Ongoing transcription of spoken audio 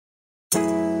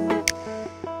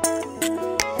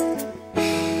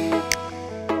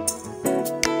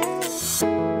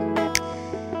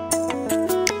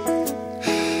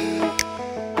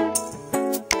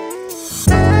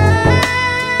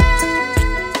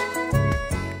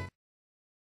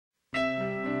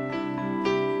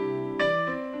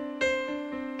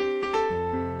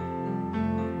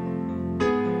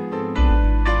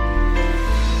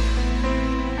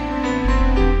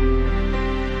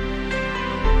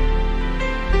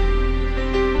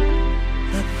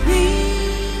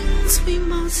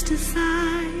heart's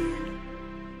desire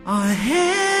are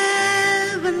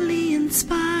heavenly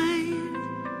inspired.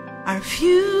 Our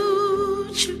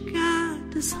future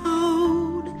God does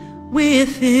hold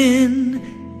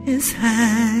within His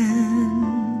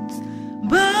hands.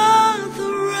 But the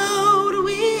road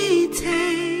we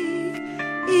take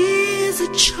is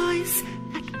a choice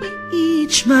that we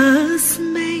each must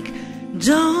make.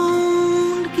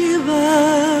 Don't give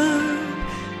up,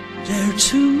 dare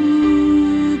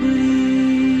to believe.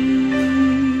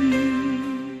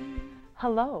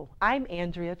 Hello, I'm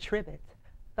Andrea Tribbitt,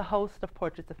 the host of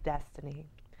Portraits of Destiny.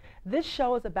 This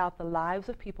show is about the lives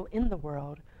of people in the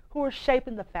world who are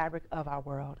shaping the fabric of our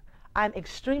world. I'm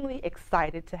extremely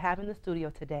excited to have in the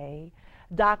studio today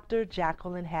Dr.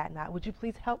 Jacqueline Hadnot. Would you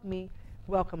please help me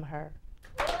welcome her?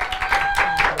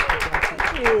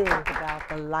 Talk about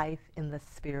the Life in the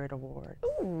Spirit Awards.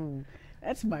 Ooh,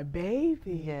 that's my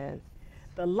baby. Yes.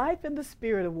 The Life in the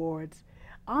Spirit Awards,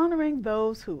 honoring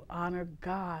those who honor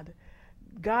God.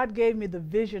 God gave me the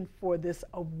vision for this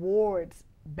awards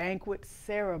banquet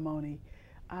ceremony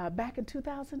back in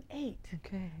 2008.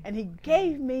 Okay. And He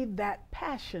gave me that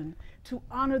passion to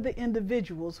honor the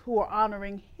individuals who are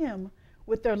honoring Him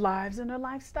with their lives and their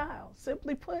lifestyle.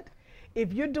 Simply put,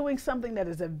 if you're doing something that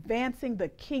is advancing the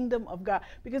kingdom of God,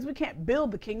 because we can't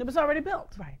build the kingdom, it's already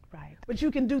built. Right, right. But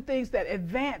you can do things that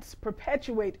advance,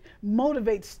 perpetuate,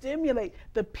 motivate, stimulate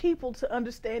the people to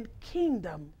understand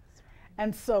kingdom.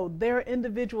 And so there are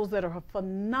individuals that are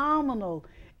phenomenal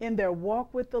in their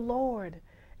walk with the Lord,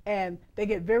 and they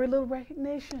get very little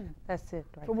recognition. That's it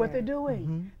right for what there. they're doing.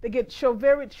 Mm-hmm. They get shown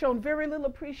very little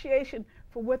appreciation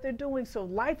for what they're doing. So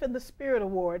Life in the Spirit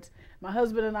Awards, my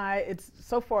husband and I,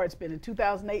 so far it's been in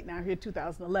 2008, now here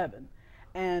 2011.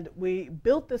 And we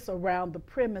built this around the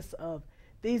premise of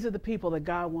these are the people that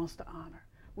God wants to honor.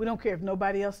 We don't care if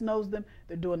nobody else knows them.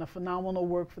 They're doing a phenomenal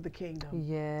work for the kingdom.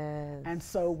 Yes. And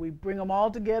so we bring them all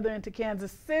together into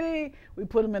Kansas City. We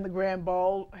put them in the grand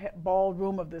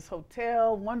ballroom of this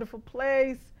hotel, wonderful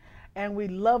place. And we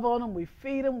love on them, we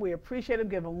feed them, we appreciate them,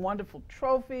 give them wonderful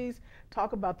trophies,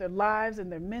 talk about their lives and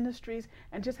their ministries,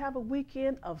 and just have a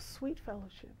weekend of sweet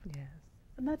fellowship. Yes.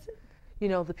 And that's it. You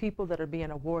know, the people that are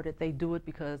being awarded, they do it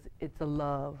because it's a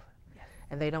love. Yes.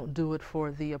 And they don't do it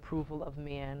for the approval of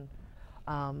men.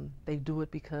 They do it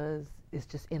because it's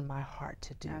just in my heart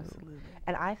to do. Absolutely.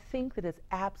 And I think that it's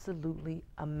absolutely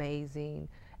amazing.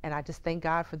 And I just thank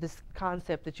God for this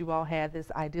concept that you all had,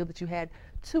 this ideal that you had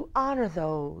to honor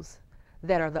those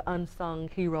that are the unsung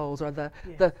heroes, or the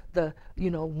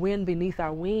wind beneath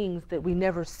our wings that we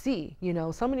never see. You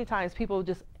know, so many times people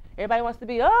just, everybody wants to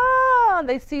be, and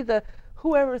they see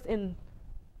whoever's in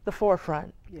the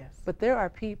forefront. Yes. But there are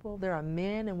people, there are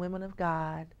men and women of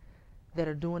God that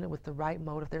are doing it with the right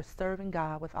motive. They're serving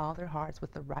God with all their hearts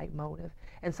with the right motive.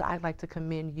 And so I'd like to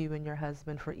commend you and your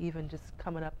husband for even just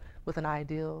coming up with an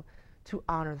ideal to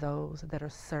honor those that are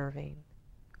serving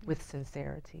with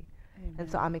sincerity. Amen.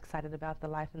 And so I'm excited about the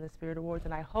Life in the Spirit Awards,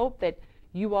 and I hope that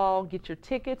you all get your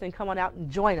tickets and come on out and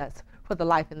join us for the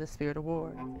Life in the Spirit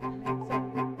Awards.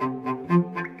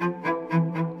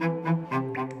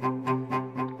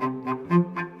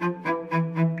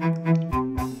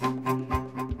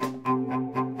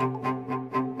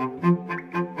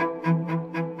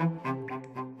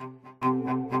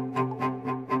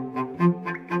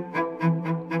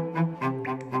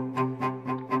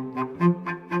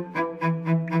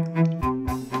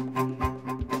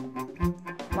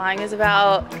 Lying is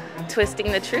about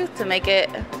twisting the truth to make it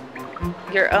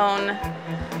your own.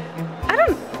 I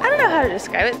don't know how to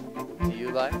describe it. Do you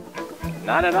lie?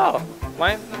 Not at all.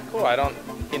 Lying's not cool. I don't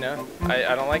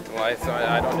like to lie, so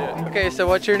I don't do it. Okay, so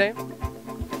what's your name?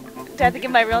 Do I have to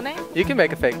give my real name? You can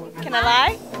make a fake one. Can I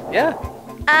lie? Yeah.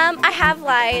 I have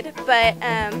lied, but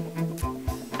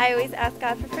I always ask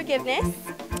God for forgiveness,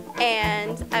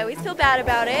 and I always feel bad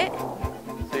about it.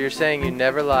 So you're saying you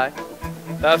never lie?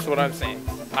 That's what I'm saying.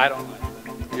 I don't lie.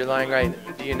 You're lying right.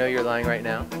 Do you know you're lying right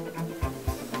now?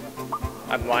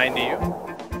 I'm lying to you.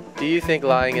 Do you think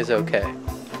lying is okay?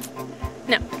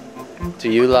 No. Do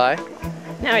you lie?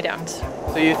 No, I don't.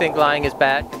 So you think lying is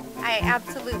bad? I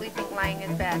absolutely think lying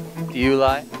is bad. Do you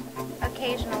lie?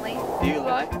 Occasionally. Do you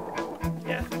lie?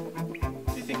 Yeah.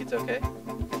 Do you think it's okay?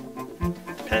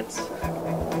 Depends.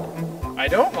 I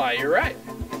don't lie, you're right.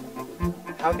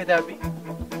 How could that be?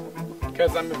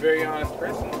 Because I'm a very honest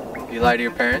person. Do you lie to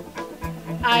your parents?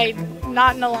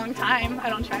 Not in a long time. I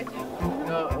don't try to.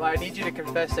 No, I need you to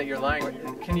confess that you're lying.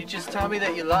 Can you just tell me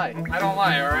that you lie? I don't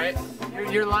lie, alright?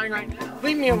 You're lying right now.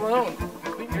 Leave me alone.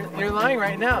 You're lying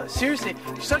right now. Seriously,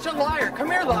 you're such a liar.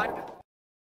 Come here, lie.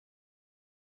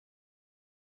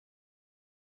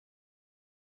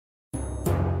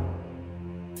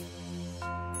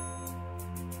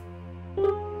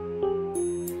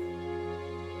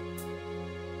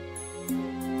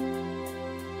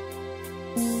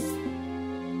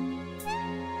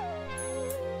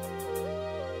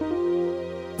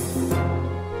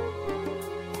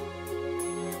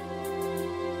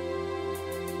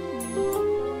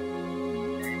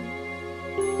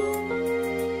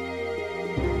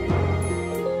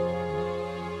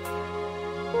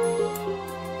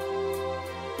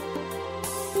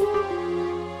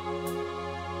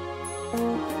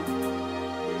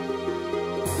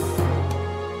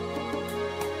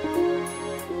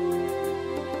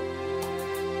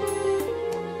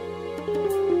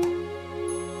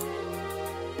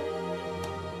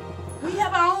 We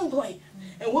have our own plan.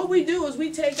 And what we do is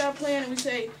we take our plan and we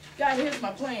say, God, here's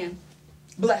my plan.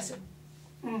 Bless it.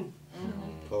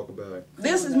 Talk about it.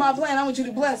 This is my plan. I want you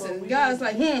to bless it. And God's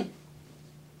like,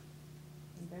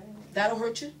 that'll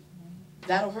hurt you.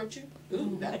 That'll hurt you.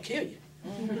 Ooh, that'll kill you.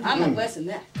 I'm not blessing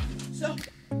that. So.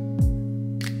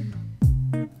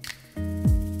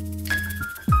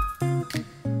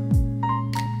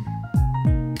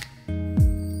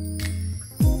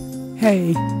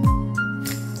 Hey,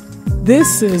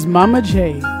 this is Mama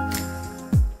J,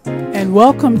 and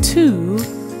welcome to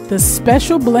The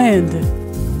Special Blend,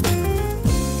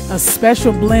 a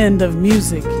special blend of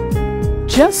music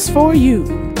just for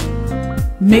you,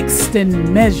 mixed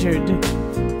and measured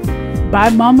by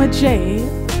Mama J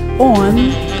on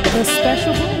The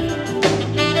Special Blend.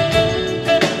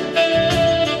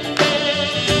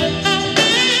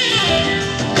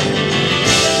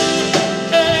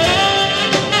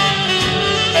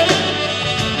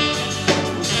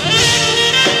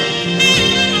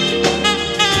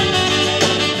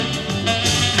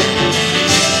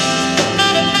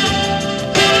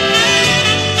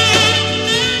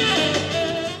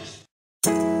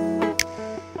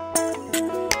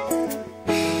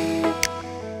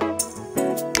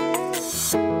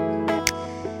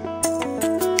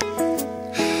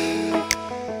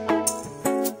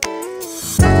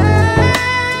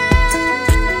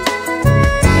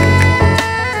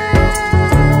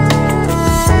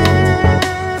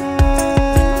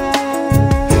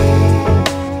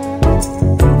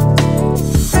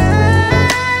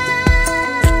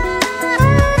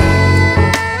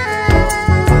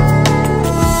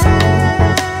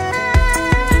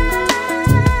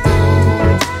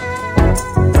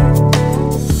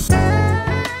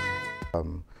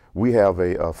 We have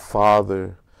a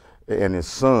father and his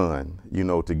son, you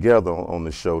know, together on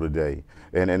the show today.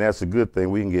 And that's a good thing.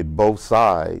 We can get both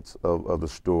sides of the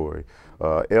story.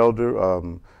 Elder,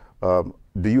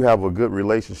 do you have a good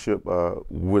relationship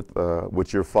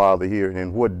with your father here?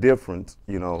 And what difference,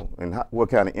 you know, and what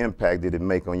kind of impact did it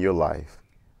make on your life?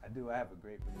 I do. I have a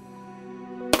great relationship.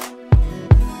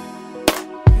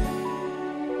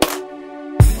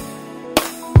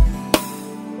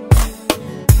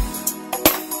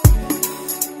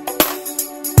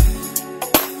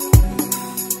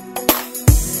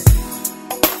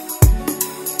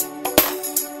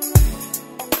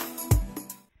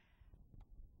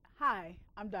 Hi,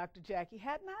 I'm Dr. Jackie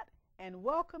Hatnott, and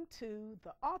welcome to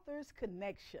The Author's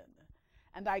Connection.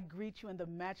 And I greet you in the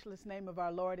matchless name of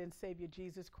our Lord and Savior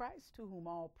Jesus Christ, to whom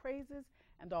all praises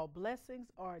and all blessings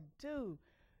are due.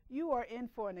 You are in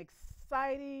for an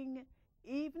exciting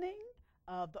evening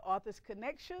of The Author's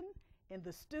Connection. In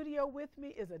the studio with me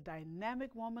is a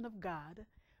dynamic woman of God,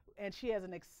 and she has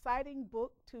an exciting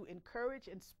book to encourage,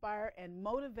 inspire, and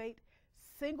motivate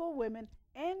single women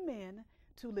and men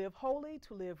to live holy,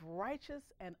 to live righteous,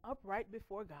 and upright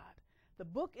before God. The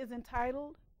book is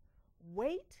entitled,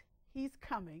 Wait, He's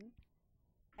Coming,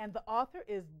 and the author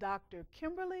is Dr.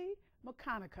 Kimberly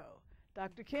McConaughey.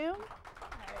 Dr. Kim,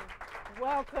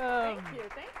 welcome. Thank you,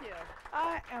 thank you.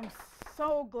 I am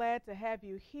so glad to have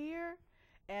you here,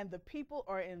 and the people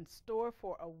are in store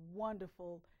for a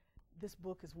wonderful, this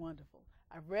book is wonderful.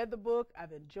 I've read the book,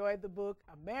 I've enjoyed the book,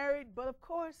 I'm married, but of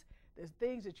course, there's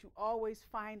things that you always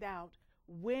find out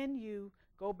when you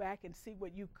go back and see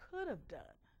what you could have done.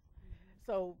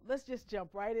 So let's just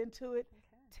jump right into it.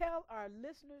 Okay. Tell our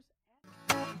listeners.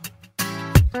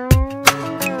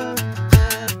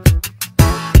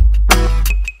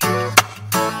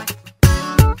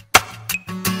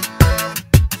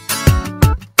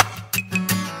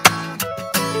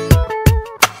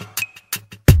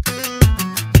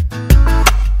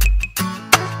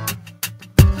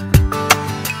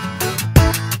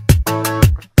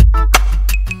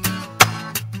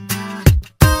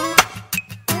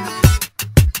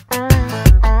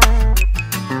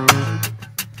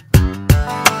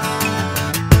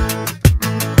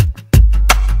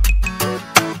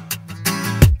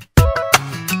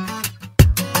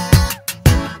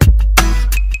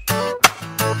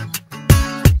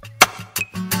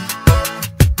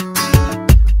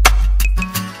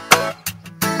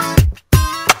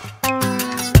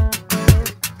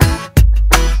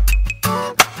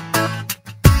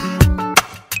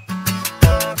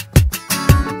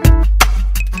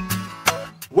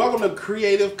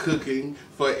 creative cooking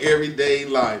for everyday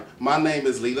life. My name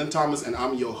is Leland Thomas and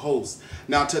I'm your host.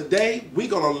 Now today we're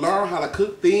going to learn how to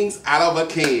cook things out of a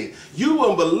can. You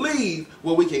won't believe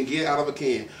what we can get out of a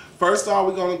can. First off,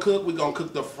 we're going to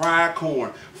cook the fried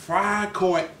corn. Fried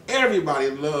corn, everybody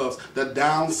loves the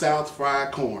down south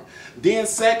fried corn. Then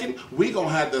second, we're going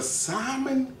to have the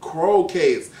salmon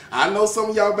croquettes. I know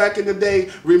some of y'all back in the day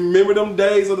remember them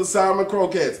days of the salmon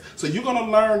croquettes. So you're going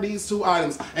to learn these two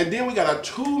items. And then we got a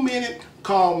 2-minute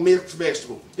called mixed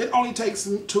vegetable. It only takes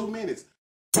 2 minutes.